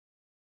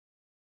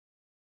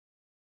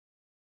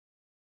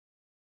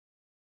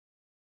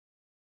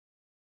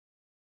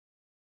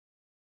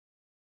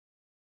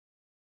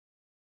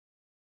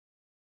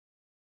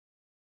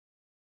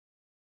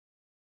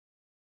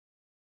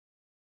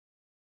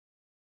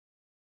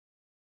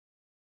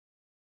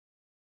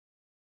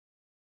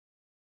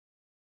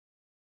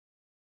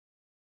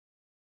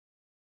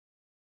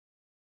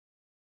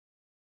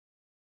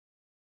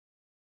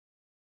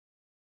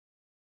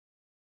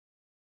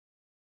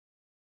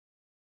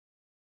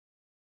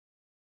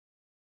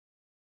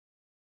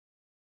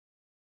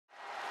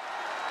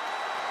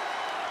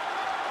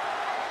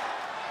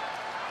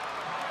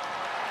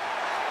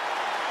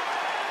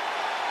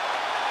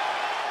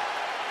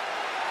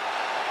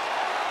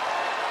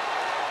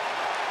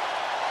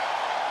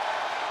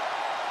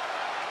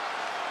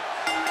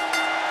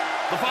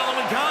The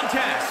following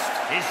contest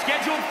is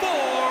scheduled for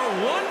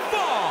one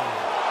fall.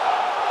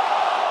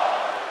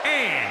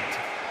 And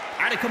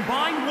at a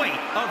combined weight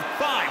of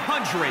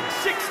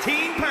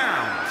 516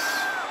 pounds,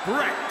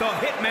 Bret the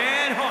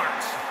Hitman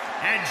Hart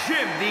and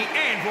Jim the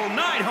Anvil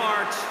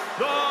Neidhart,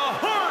 the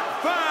Hart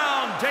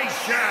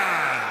Foundation.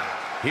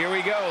 Here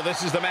we go.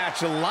 This is the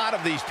match a lot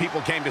of these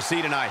people came to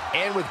see tonight.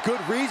 And with good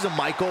reason,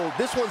 Michael.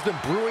 This one's been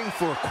brewing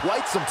for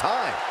quite some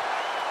time.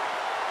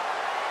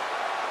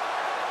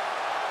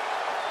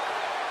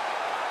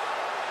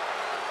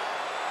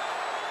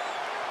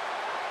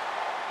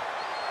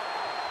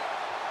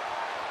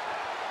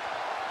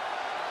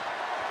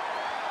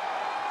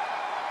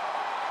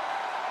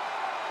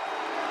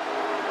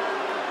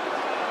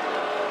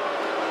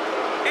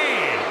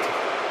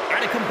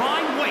 At a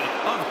combined weight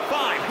of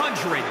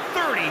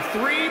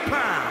 533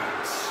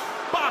 pounds,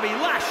 Bobby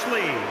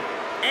Lashley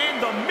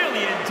and the $1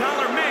 Million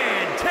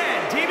Man,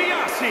 Ted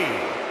DiBiase,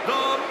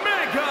 the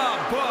Mega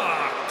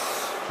Bucks.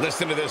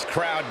 Listen to this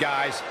crowd,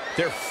 guys.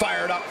 They're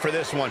fired up for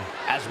this one.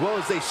 As well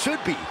as they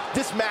should be.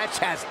 This match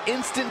has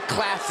instant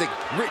classic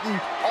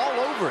written all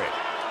over it.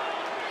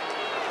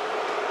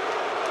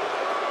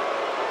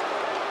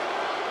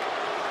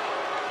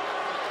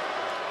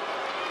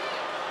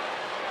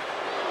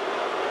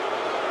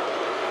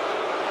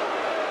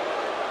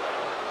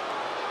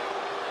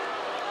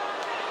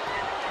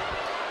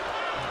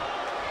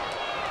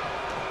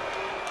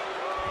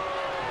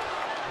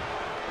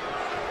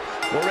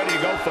 We're ready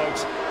to go,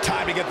 folks.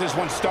 Time to get this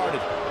one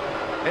started.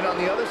 And on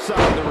the other side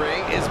of the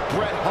ring is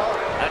Bret Hart,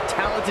 a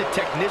talented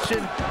technician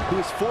who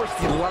has forced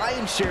the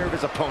lion's share of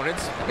his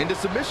opponents into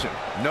submission.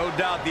 No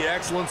doubt the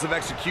excellence of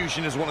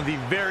execution is one of the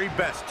very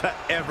best to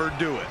ever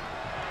do it.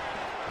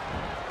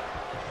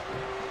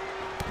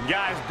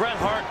 Guys, Bret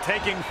Hart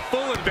taking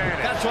full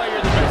advantage. That's why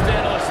you're the best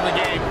analyst in the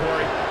game,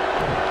 Corey.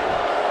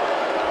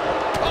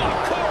 Oh,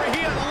 Corey,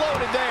 he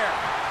unloaded there.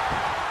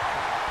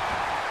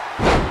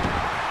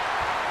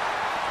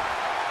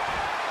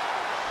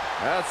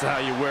 That's how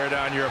you wear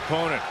down your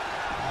opponent.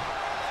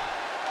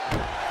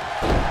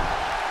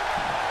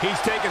 He's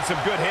taking some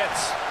good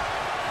hits.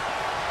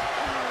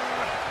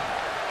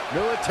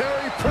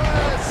 Military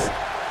press.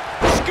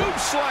 Scoop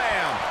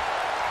slam.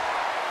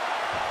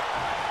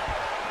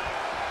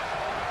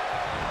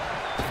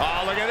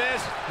 Oh, look at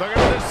this. Look at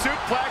this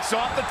suplex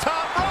off the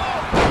top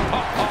rope.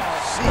 Oh,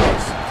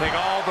 jeez. Take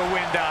all the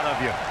wind out of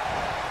you.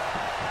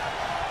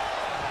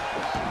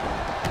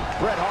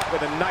 Bret Hart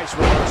with a nice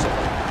reversal.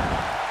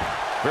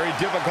 Very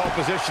difficult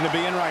position to be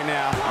in right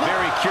now.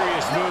 Very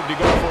curious move to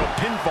go for a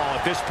pinfall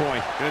at this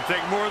point. Gonna take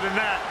more than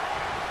that.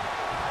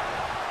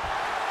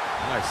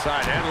 Nice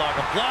side headlock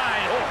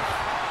applied.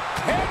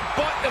 Oh.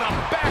 Headbutt to the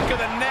back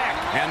of the neck.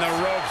 And the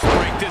ropes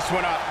break this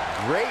one up.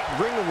 Great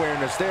ring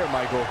awareness there,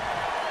 Michael.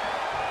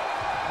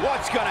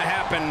 What's gonna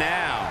happen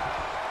now?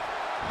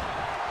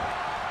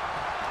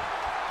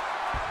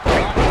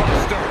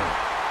 Buster.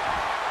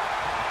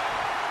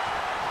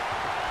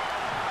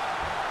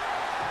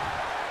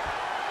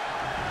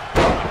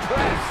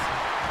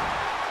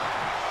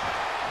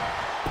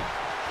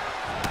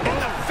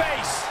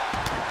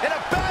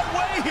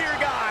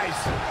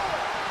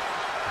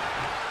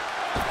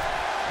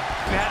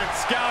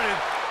 Scouted.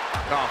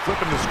 Oh,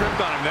 flipping the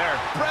script on him there.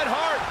 Bret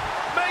Hart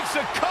makes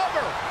a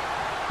cover.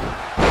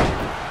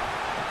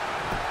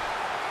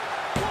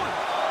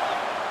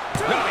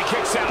 Now he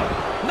kicks out.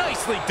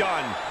 Nicely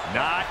done.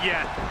 Not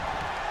yet.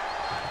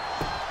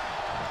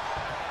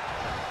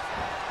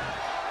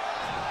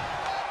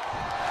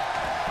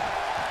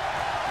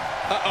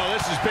 Uh-oh,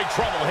 this is big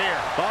trouble here.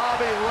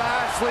 Bobby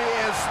Lashley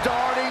is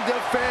starting to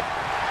fit.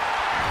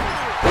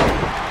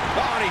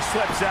 Oh, and he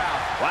slips out.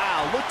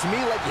 Wow, looked to me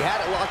like he had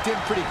it locked in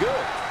pretty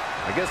good.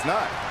 I guess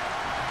not.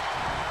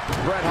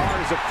 Bret Hart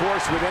is a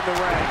force within the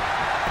ring.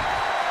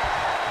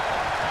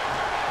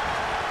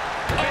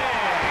 Oh,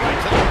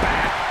 right to the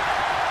back.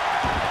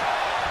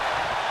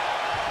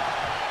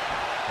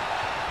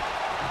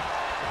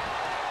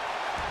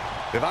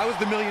 If I was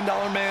the $1 Million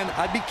Man,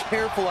 I'd be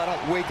careful I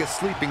don't wake a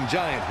sleeping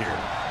giant here.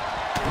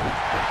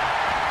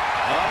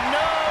 Oh,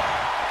 no!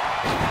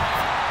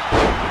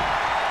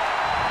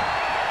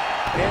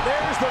 And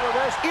there's the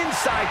reverse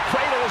inside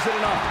cradle. Is it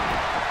enough?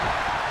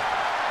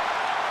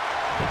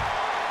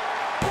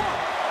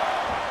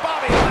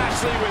 Bobby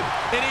Lashley with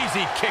an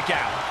easy kick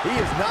out. He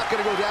is not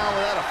going to go down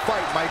without a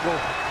fight, Michael.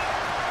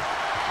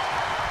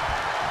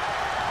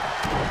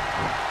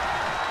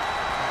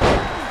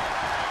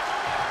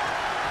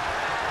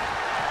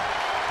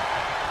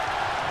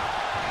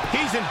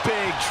 He's in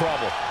big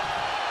trouble.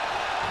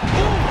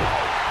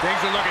 Things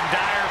are looking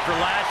dire for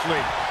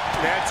Lashley.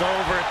 That's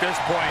over at this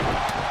point.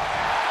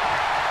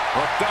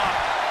 Hooked up.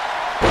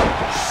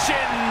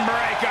 Shin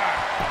breaker.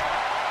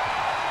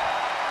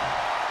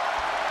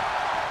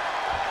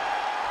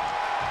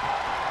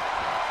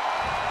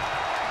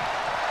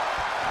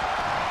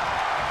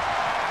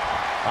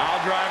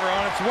 Pile driver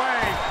on its way.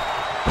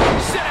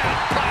 Sit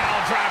out,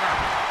 pile driver.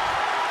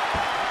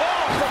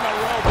 Oh, from the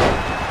rope.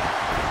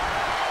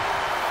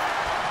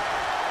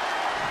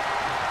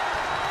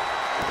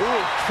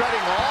 Ooh,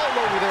 treading all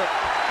over there.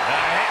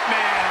 The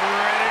Hitman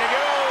ready to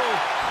go.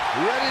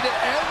 Ready to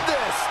end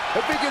this.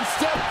 If he can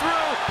step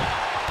through.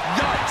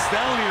 Yikes,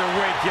 that'll either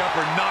wake you up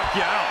or knock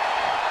you out.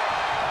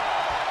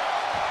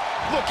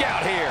 Look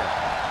out here.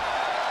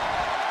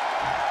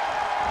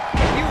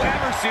 Have you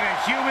ever seen a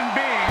human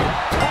being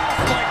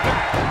tossed like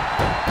that?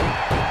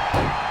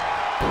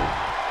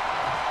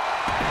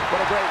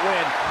 What a great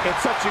win in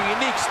such a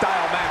unique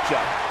style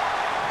matchup.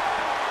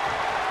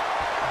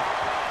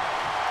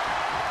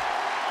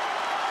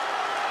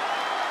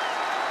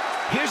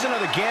 Here's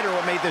another gander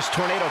what made this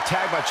tornado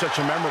tag match such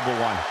a memorable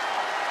one.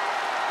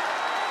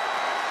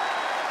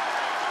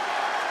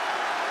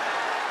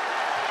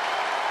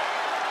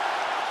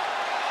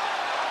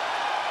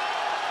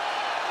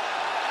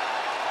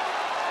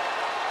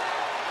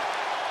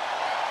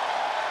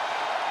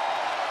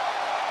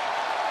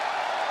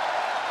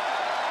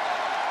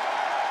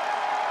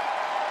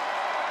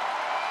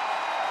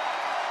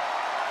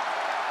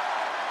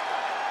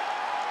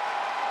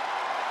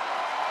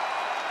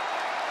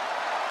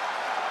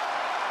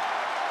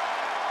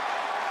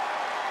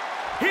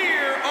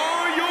 Here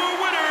are your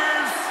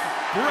winners,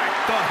 Bret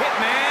the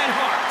Hitman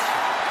Hart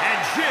and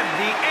Jim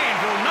the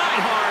Anvil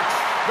Neidhart,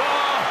 the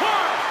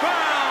Hart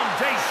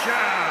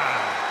Foundation.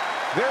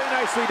 Very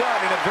nicely done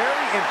and a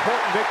very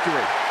important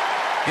victory.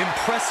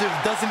 Impressive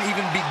doesn't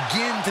even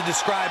begin to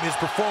describe his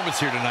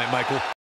performance here tonight, Michael.